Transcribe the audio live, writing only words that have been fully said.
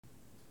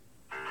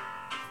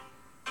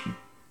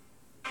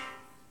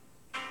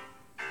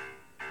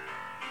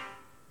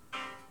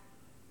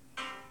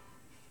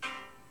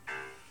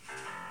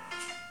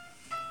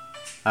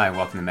Hi,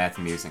 welcome to Math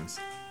and Musings.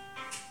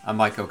 I'm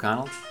Mike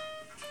O'Connell,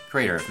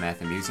 creator of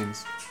Math and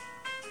Musings,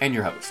 and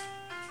your host.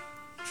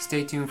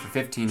 Stay tuned for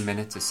 15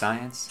 minutes of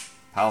science,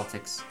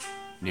 politics,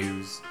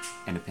 news,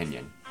 and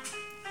opinion.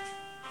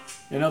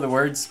 In other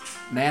words,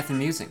 Math and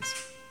Musings.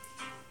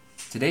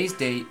 Today's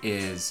date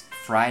is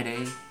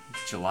Friday,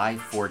 July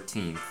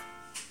 14th,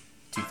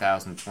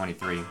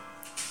 2023.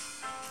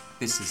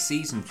 This is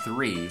Season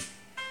 3,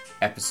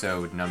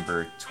 Episode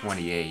number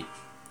 28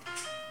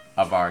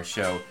 of our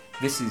show.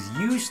 This is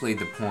usually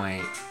the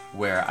point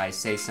where I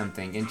say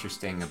something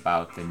interesting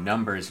about the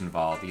numbers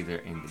involved, either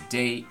in the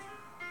date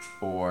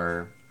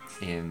or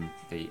in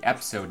the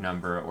episode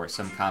number or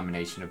some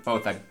combination of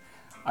both.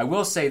 I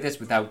will say this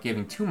without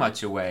giving too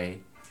much away,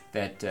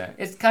 that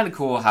it's kind of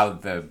cool how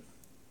the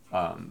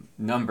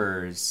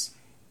numbers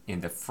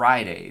in the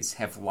Fridays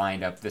have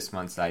lined up this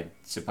month. I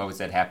suppose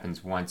that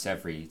happens once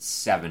every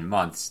 7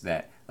 months,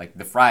 that like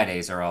the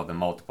Fridays are all the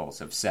multiples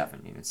of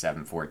 7,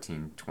 7,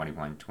 14,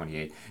 21,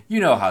 28.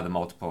 You know how the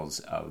multiples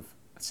of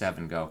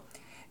 7 go.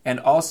 And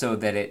also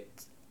that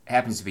it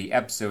happens to be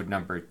episode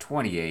number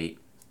 28,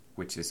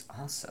 which is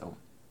also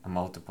a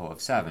multiple of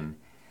 7.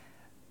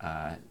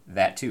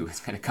 That too is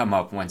going to come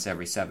up once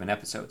every 7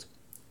 episodes.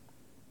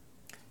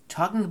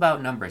 Talking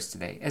about numbers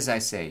today, as I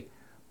say,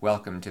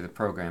 welcome to the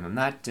program. I'm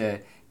not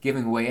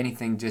giving away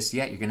anything just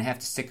yet. You're going to have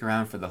to stick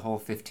around for the whole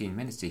 15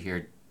 minutes to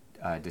hear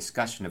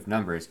discussion of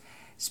numbers.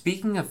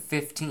 Speaking of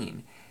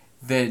 15,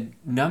 the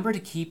number to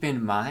keep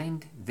in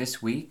mind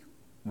this week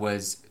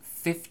was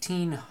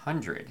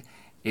 1,500.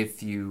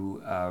 If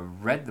you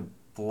read the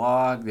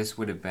blog, this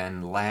would have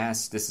been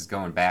this is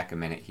going back a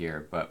minute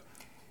here, but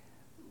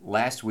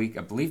last week,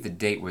 I believe the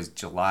date was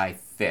July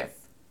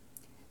 5th.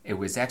 It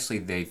was actually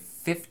the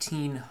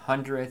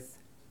 1,500th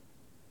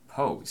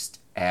post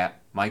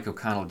at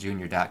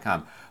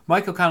MikeO'ConnellJr.com.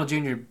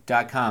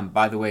 MikeO'ConnellJr.com,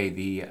 by the way,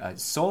 the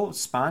sole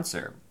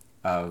sponsor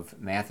of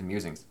Math and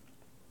Musings.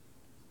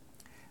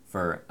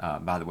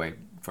 By the way,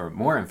 for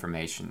more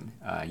information,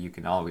 you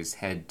can always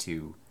head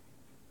to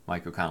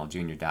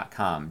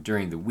MikeO'ConnellJr.com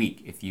during the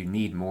week if you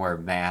need more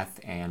math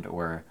and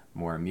or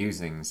more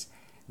musings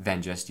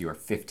than just your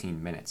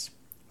 15 minutes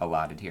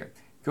allotted here.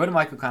 Go to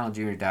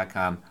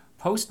MikeO'ConnellJr.com.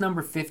 Post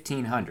number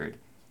 1,500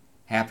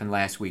 happened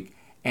last week.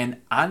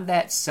 And on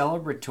that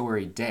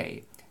celebratory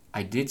day,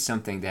 I did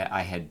something that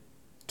I had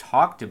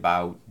talked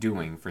about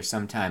doing for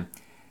some time.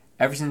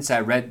 Ever since I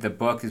read the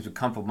book, it was a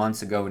couple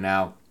months ago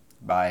now,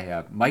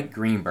 by Mike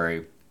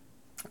Greenberg,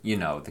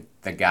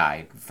 the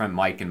guy from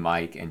Mike and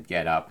Mike and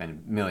Get Up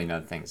and a million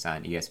other things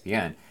on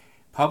ESPN,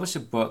 published a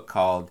book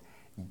called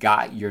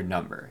Got Your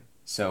Number.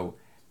 So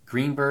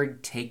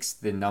Greenberg takes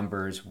the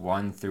numbers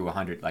 1 through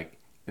 100, like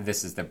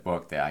this is the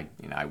book that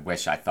I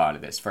wish I thought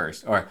of this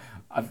first. Or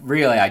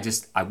really,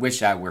 I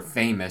wish I were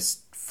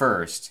famous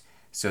first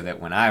so that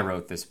when I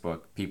wrote this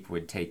book, people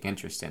would take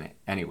interest in it.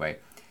 Anyway,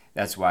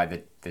 that's why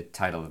the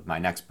title of my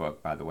next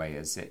book, by the way,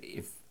 is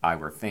If I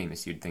Were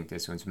Famous, You'd Think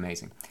This One's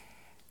Amazing.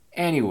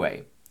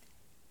 Anyway,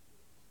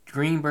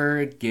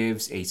 Greenberg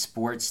gives a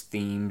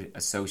sports-themed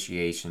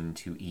association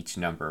to each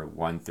number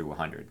 1 through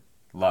 100.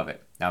 Love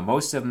it. Now,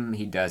 most of them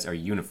he does are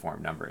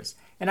uniform numbers.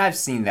 And I've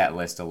seen that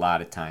list a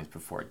lot of times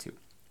before, too.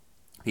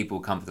 People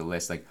will come to the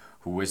list like,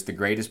 who was the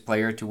greatest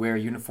player to wear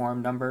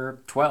uniform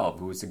number 12?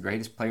 Who was the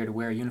greatest player to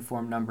wear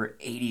uniform number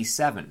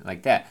 87?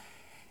 Like that.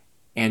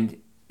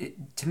 And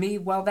to me,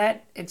 while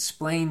that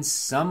explains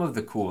some of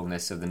the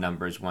coolness of the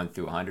numbers 1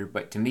 through 100,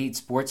 but to me,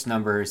 sports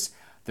numbers,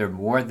 they're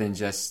more than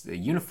just the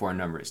uniform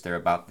numbers. They're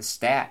about the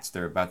stats.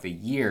 They're about the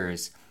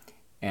years.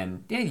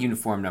 And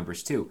uniform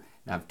numbers too.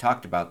 Now, I've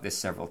talked about this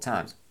several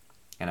times.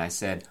 And I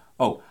said,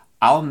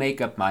 I'll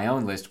make up my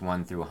own list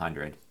 1 through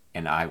 100,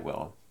 and I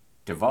will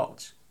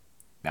divulge.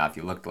 Now, if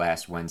you looked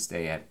last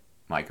Wednesday at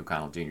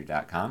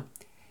MikeO'ConnellJr.com,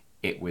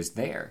 it was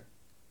there.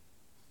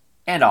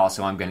 And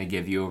also, I'm going to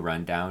give you a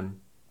rundown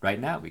right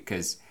now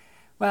because,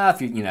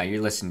 if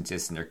you're listening to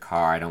this in your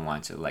car, I don't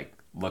want you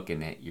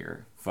looking at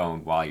your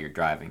phone while you're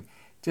driving.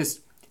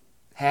 Just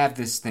have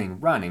this thing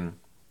running,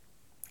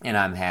 and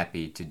I'm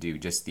happy to do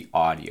just the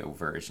audio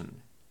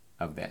version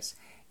of this.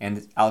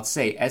 And I'll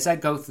say, as I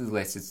go through the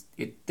list,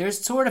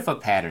 there's sort of a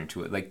pattern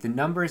to it. Like the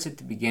numbers at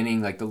the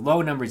beginning, like the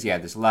low numbers,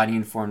 there's a lot of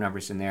uniform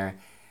numbers in there.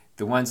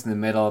 The ones in the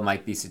middle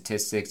might be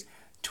statistics.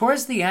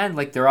 Towards the end,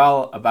 they're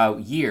all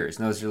about years.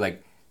 And those are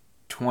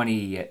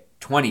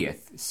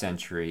 20th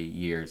century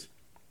years.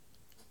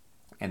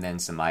 And then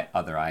some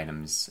other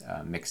items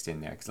mixed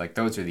in there. Because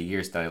those are the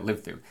years that I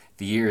lived through.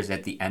 The years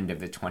at the end of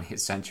the 20th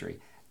century.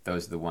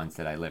 Those are the ones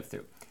that I lived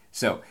through.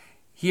 So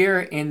here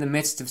in the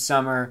midst of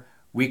summer,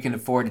 we can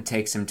afford to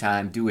take some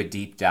time, do a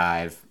deep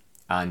dive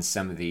on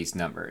some of these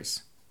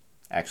numbers.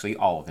 Actually,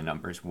 all of the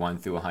numbers, 1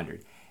 through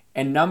 100.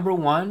 And number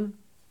 1,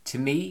 to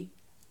me,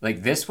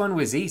 this one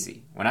was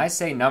easy. When I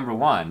say number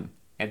 1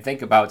 and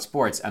think about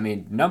sports,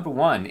 number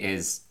 1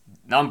 is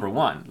number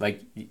 1.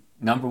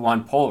 Number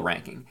 1 poll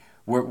ranking.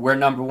 We're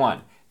number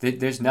 1.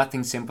 There's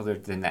nothing simpler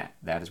than that.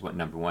 That is what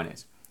number 1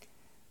 is.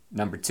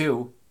 Number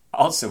 2,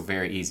 Also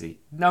very easy.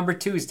 Number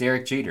 2 is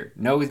Derek Jeter.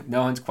 No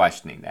one's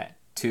questioning that.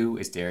 2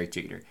 is Derek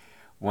Jeter,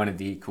 one of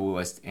the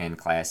coolest and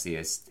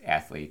classiest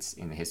athletes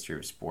in the history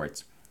of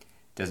sports.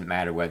 Doesn't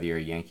matter whether you're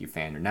a Yankee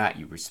fan or not,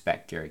 you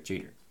respect Derek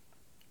Jeter.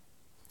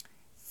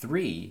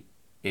 3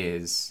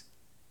 is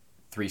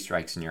 3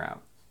 strikes and you're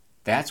out.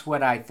 That's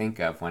what I think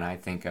of when I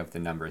think of the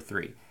number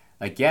 3.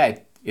 Like, yeah,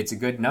 it's a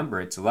good number.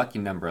 It's a lucky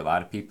number. A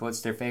lot of people,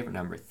 it's their favorite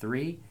number.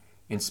 3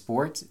 in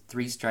sports,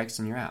 3 strikes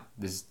and you're out.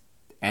 This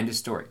end of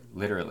story,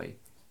 literally.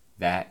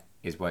 That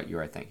is what you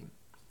are thinking.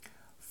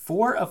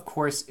 4, of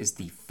course, is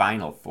the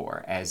Final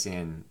Four, as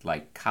in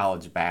like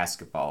college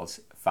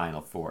basketball's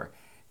Final Four,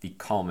 the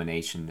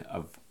culmination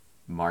of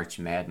March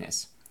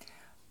Madness.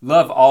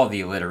 Love all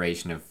the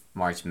alliteration of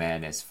March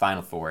Madness.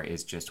 Final Four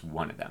is just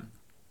one of them.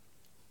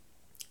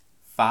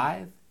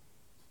 5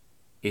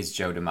 is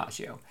Joe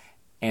DiMaggio.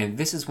 And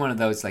this is one of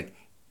those, like,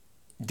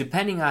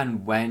 depending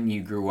on when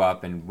you grew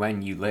up and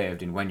when you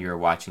lived and when you were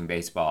watching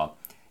baseball,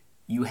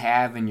 you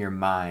have in your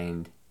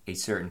mind a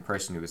certain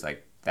person who was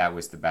like, that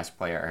was the best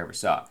player I ever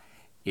saw.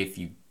 If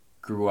you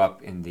grew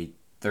up in the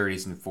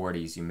 30s and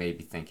 40s, you may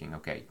be thinking,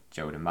 okay,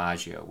 Joe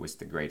DiMaggio was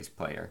the greatest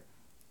player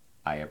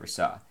I ever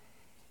saw.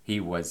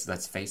 He was,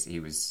 let's face it, he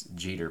was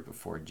Jeter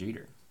before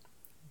Jeter.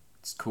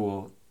 It's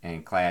cool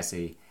and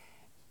classy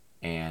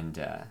and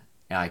an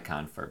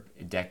icon for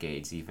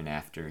decades, even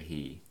after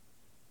he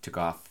took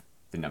off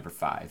the number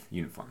 5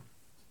 uniform.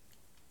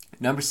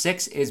 Number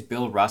 6 is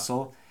Bill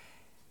Russell.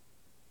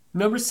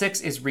 Number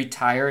 6 is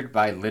retired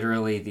by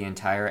literally the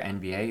entire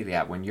NBA.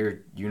 Yeah, when your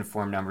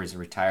uniform number is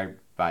retired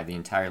by the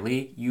entire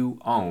league, you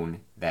own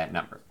that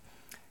number.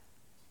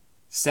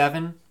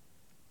 7,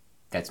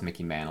 that's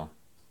Mickey Mantle.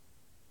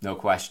 No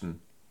question.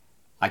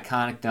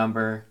 Iconic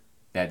number.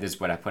 This is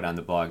what I put on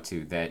the blog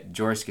too, that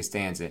George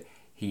Costanza,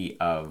 he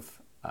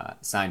of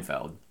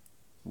Seinfeld,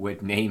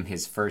 would name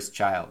his first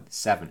child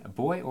 7, a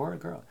boy or a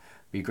girl.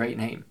 Be a great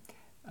name.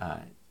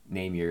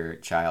 Name your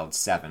child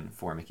 7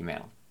 for Mickey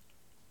Mantle.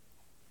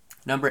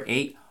 Number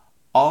 8,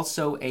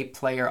 also a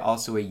player,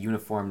 also a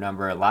uniform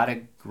number. A lot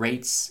of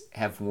greats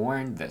have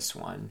worn this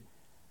one.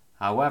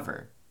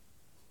 However,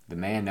 the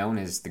man known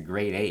as the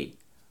Great 8,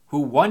 who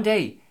one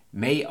day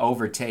may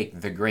overtake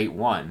the Great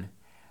 1,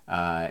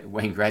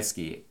 Wayne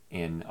Gretzky,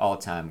 in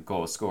all-time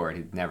goals scored.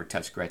 He'd never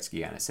touched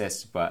Gretzky on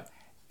assists, but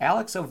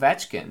Alex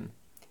Ovechkin.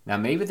 Now,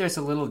 maybe there's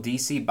a little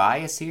DC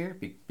bias here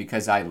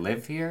because I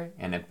live here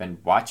and have been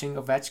watching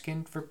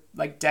Ovechkin for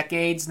like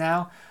decades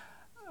now.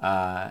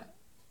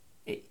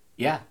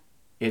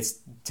 It's,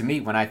 to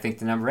me, when I think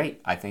the number 8,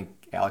 I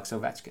think Alex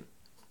Ovechkin.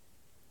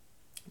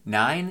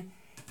 9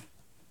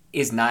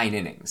 is 9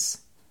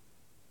 innings.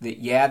 There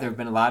have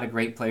been a lot of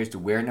great players to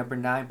wear number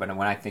 9, but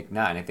when I think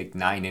 9, I think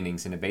 9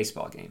 innings in a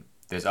baseball game.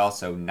 There's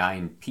also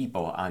 9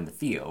 people on the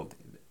field.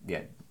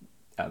 Yeah,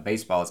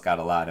 baseball has got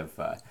a lot of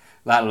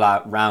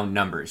round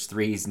numbers,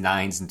 3s,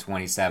 9s, and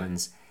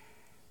 27s.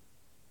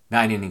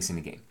 9 innings in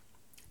a game.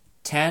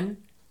 10,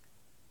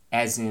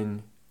 as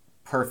in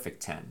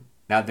perfect 10.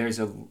 Now, there's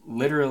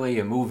literally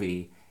a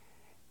movie,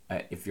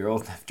 if you're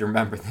old enough to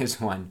remember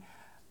this one,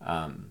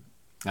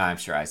 I'm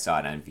sure I saw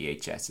it on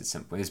VHS at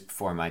some point. It's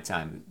before my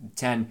time.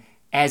 10,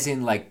 as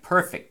in like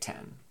perfect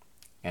 10.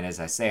 And as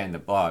I say on the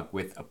blog,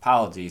 with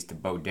apologies to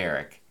Bo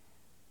Derek,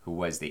 who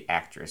was the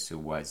actress who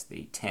was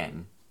the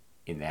 10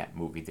 in that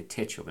movie, the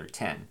titular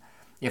 10.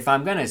 If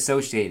I'm going to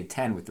associate a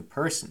 10 with a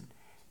person,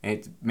 and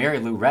it's Mary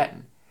Lou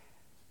Retton,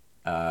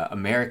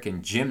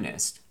 American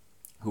gymnast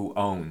who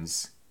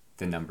owns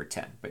the number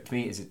 10. But to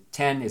me,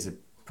 10 is a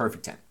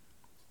perfect 10.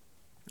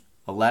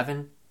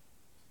 11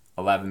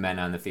 men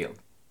on the field.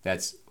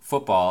 That's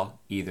football,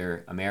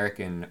 either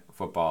American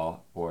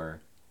football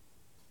or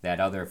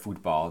that other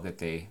football that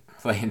they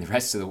play in the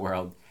rest of the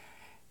world.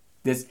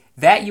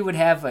 That you would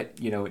have,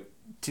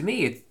 to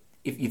me,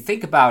 if you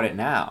think about it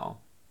now,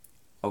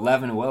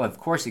 11, well, of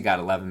course you got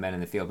 11 men in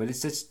the field, but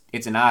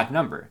it's an odd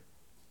number.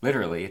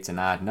 Literally, it's an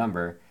odd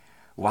number.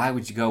 Why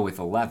would you go with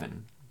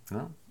 11?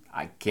 Well,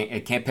 I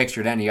can't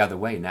picture it any other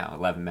way now,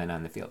 11 men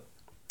on the field.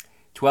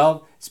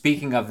 12,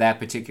 speaking of that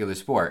particular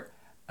sport,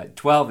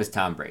 12 is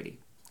Tom Brady.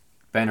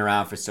 Been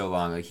around for so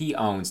long. He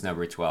owns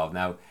number 12.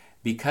 Now,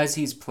 because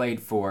he's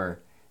played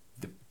for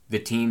the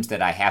teams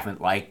that I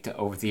haven't liked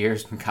over the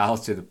years, from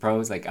college to the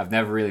pros, I've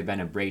never really been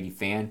a Brady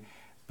fan,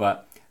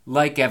 but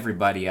like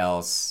everybody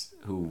else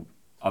who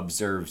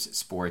observes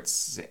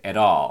sports at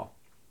all,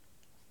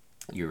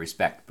 you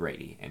respect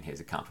Brady and his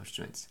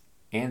accomplishments,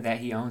 and that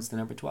he owns the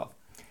number 12.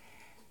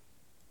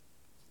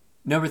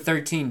 Number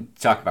 13,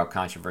 talk about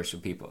controversial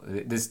people.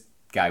 This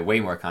guy,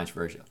 way more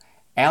controversial.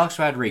 Alex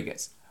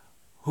Rodriguez,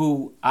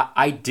 who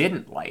I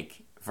didn't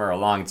like for a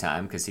long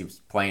time because he was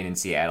playing in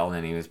Seattle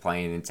and he was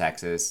playing in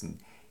Texas. And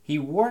he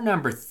wore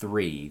number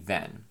 3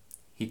 then.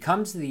 He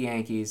comes to the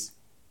Yankees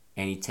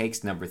and he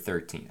takes number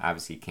 13.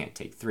 Obviously, he can't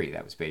take 3.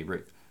 That was Babe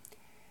Ruth.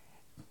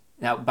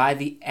 Now, by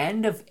the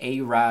end of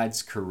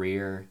A-Rod's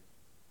career,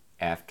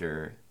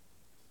 after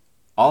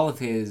all of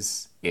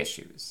his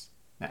issues,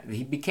 now,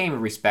 he became a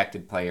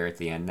respected player at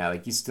the end. Now,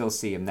 you still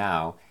see him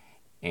now,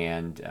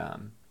 and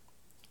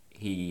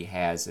he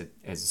has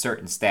a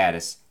certain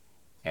status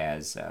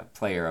as a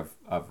player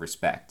of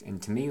respect.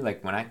 And to me,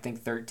 like when I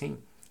think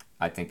 13,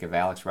 I think of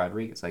Alex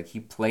Rodriguez. Like he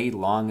played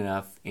long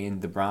enough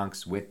in the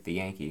Bronx with the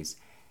Yankees,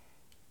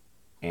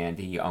 and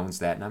he owns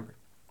that number.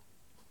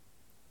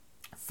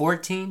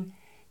 14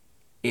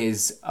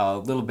 is a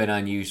little bit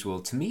unusual.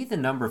 To me, the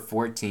number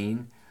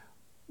 14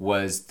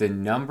 was the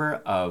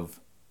number of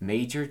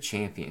major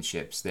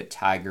championships that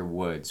Tiger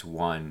Woods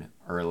won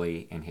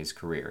early in his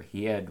career.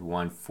 He had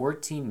won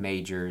 14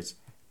 majors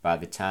by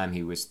the time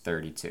he was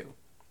 32.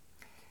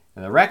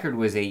 Now, the record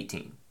was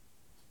 18.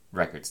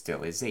 Record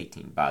still is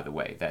 18, by the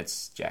way.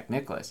 That's Jack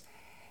Nicklaus.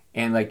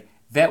 And like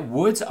that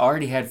Woods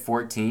already had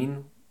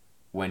 14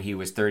 when he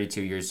was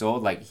 32 years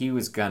old. Like he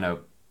was going to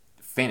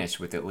finish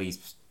with at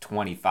least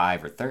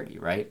 25 or 30,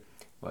 right?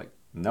 Like,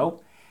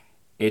 nope.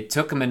 It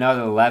took him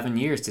another 11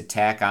 years to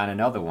tack on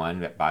another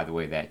one. By the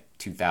way, that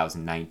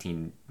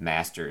 2019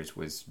 Masters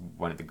was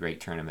one of the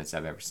great tournaments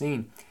I've ever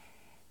seen.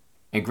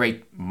 And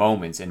great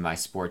moments in my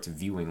sports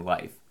viewing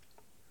life.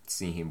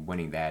 Seeing him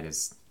winning that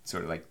is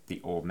sort of like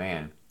the old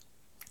man.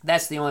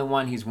 That's the only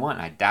one he's won.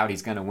 I doubt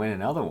he's going to win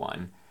another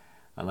one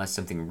unless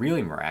something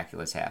really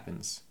miraculous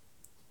happens.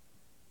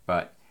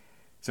 But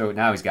so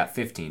now he's got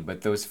 15,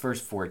 but those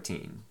first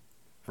 14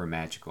 were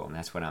magical, and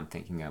that's what I'm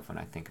thinking of when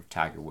I think of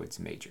Tiger Woods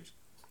majors.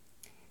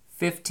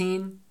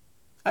 15,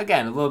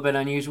 again, a little bit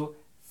unusual.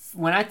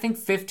 When I think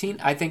 15,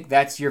 I think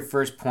that's your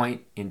first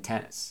point in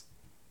tennis.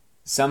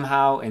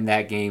 Somehow in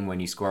that game, when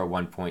you score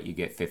 1 point, you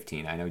get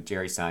 15. I know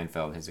Jerry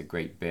Seinfeld has a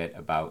great bit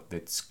about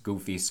the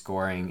goofy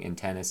scoring in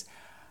tennis.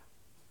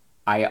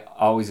 I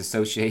always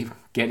associate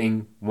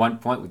getting 1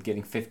 point with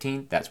getting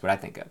 15. That's what I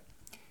think of.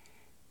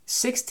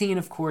 16,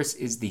 of course,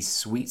 is the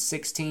Sweet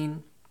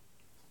 16.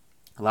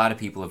 A lot of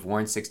people have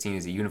worn 16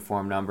 as a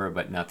uniform number,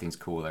 but nothing's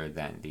cooler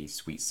than the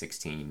Sweet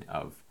 16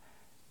 of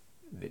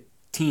the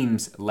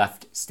teams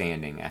left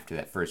standing after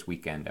that first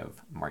weekend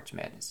of March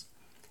Madness.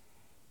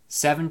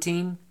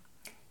 17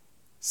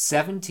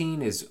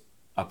 is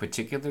a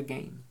particular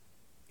game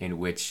in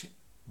which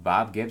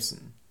Bob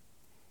Gibson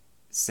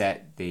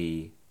set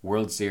the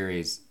World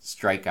Series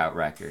strikeout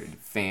record,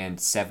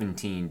 fanned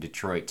 17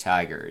 Detroit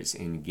Tigers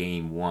in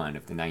Game 1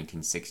 of the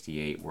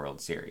 1968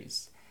 World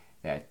Series.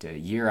 That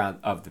year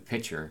of the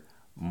pitcher,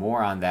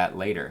 more on that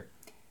later.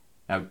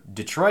 Now,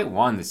 Detroit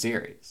won the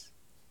series,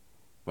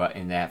 but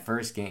in that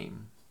first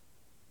game,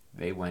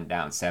 they went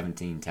down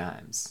 17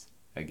 times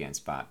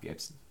against Bob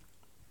Gibson.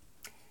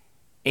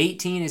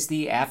 18 is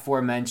the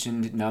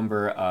aforementioned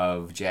number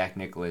of Jack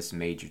Nicklaus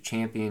major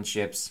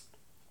championships.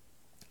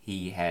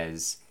 He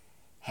has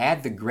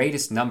had the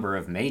greatest number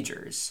of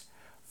majors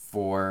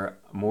for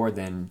more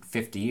than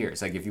 50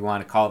 years. Like if you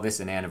want to call this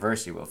an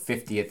anniversary, well,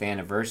 50th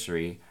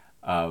anniversary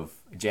of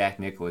Jack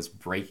Nicklaus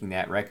breaking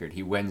that record.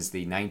 He wins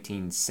the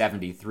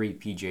 1973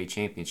 PGA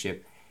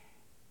Championship.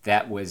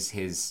 That was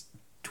his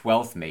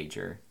 12th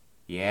major.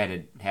 He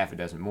added half a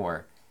dozen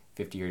more.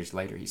 50 years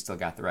later, he still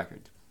got the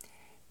record.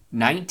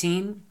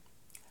 19.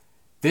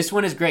 This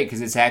one is great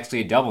because it's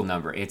actually a double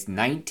number. It's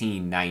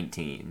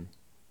 1919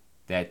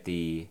 that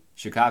the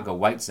Chicago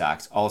White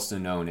Sox, also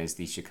known as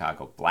the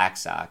Chicago Black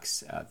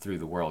Sox, through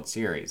the World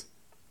Series.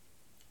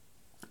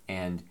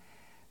 And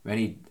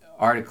many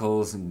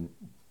articles and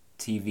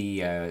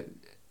TV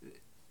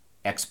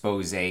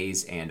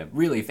exposés and a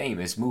really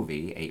famous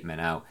movie, 8 Men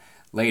Out,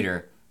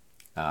 later,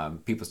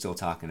 people still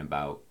talking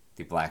about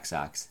the Black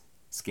Sox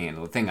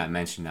scandal. The thing I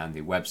mentioned on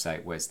the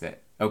website was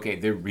that, okay,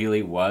 there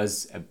really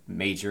was a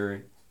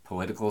major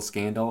political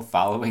scandal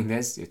following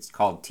this. It's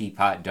called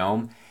Teapot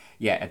Dome.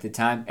 Yeah, at the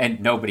time, and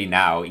nobody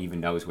now even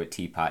knows what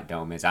Teapot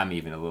Dome is. I'm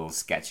even a little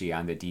sketchy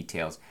on the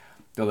details.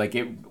 Though, like,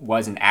 it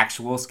was an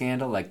actual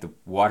scandal, like the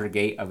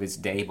Watergate of its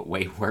day, but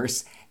way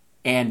worse.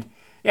 And,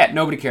 yeah,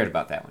 nobody cared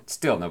about that one.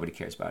 Still, nobody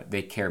cares about it.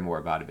 They care more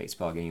about a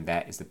baseball game.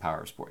 That is the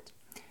power of sports.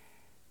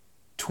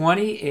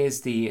 20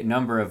 is the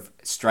number of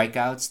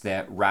strikeouts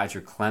that Roger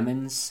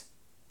Clemens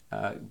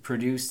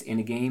produced in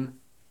a game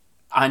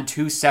on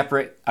 2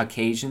 separate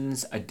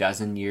occasions, a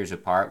dozen years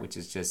apart, which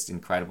is just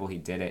incredible. He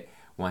did it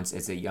once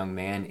as a young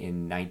man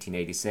in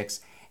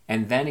 1986,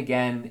 and then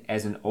again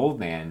as an old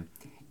man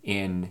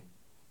in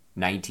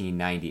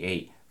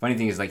 1998. Funny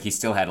thing is, like, he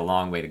still had a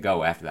long way to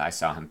go after that. I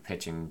saw him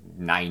pitching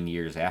 9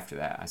 years after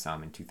that. I saw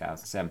him in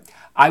 2007.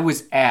 I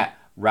was at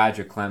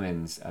Roger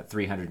Clemens'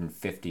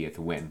 350th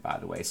win, by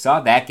the way. Saw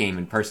that game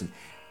in person.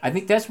 I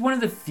think that's one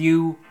of the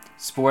few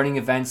sporting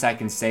events I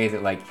can say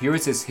that, like, here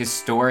was this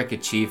historic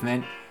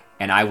achievement,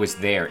 and I was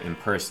there in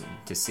person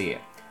to see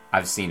it.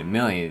 I've seen a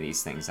million of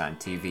these things on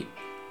TV.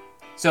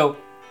 So,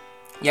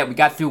 yeah, we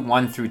got through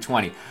 1 through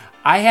 20.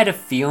 I had a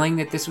feeling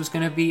that this was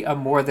going to be a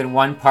more than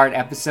one part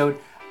episode.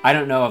 I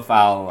don't know if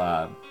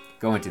I'll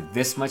go into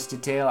this much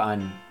detail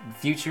on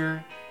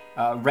future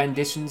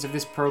renditions of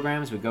this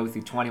program as we go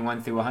through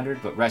 21 through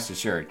 100, but rest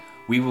assured,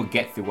 we will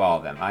get through all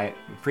of them. I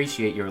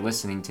appreciate your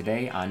listening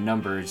today on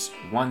numbers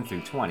 1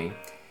 through 20.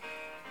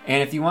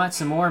 And if you want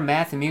some more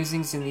math and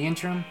musings in the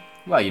interim,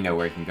 well, you know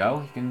where you can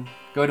go. You can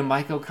go to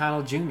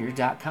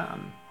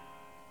MikeO'ConnellJr.com.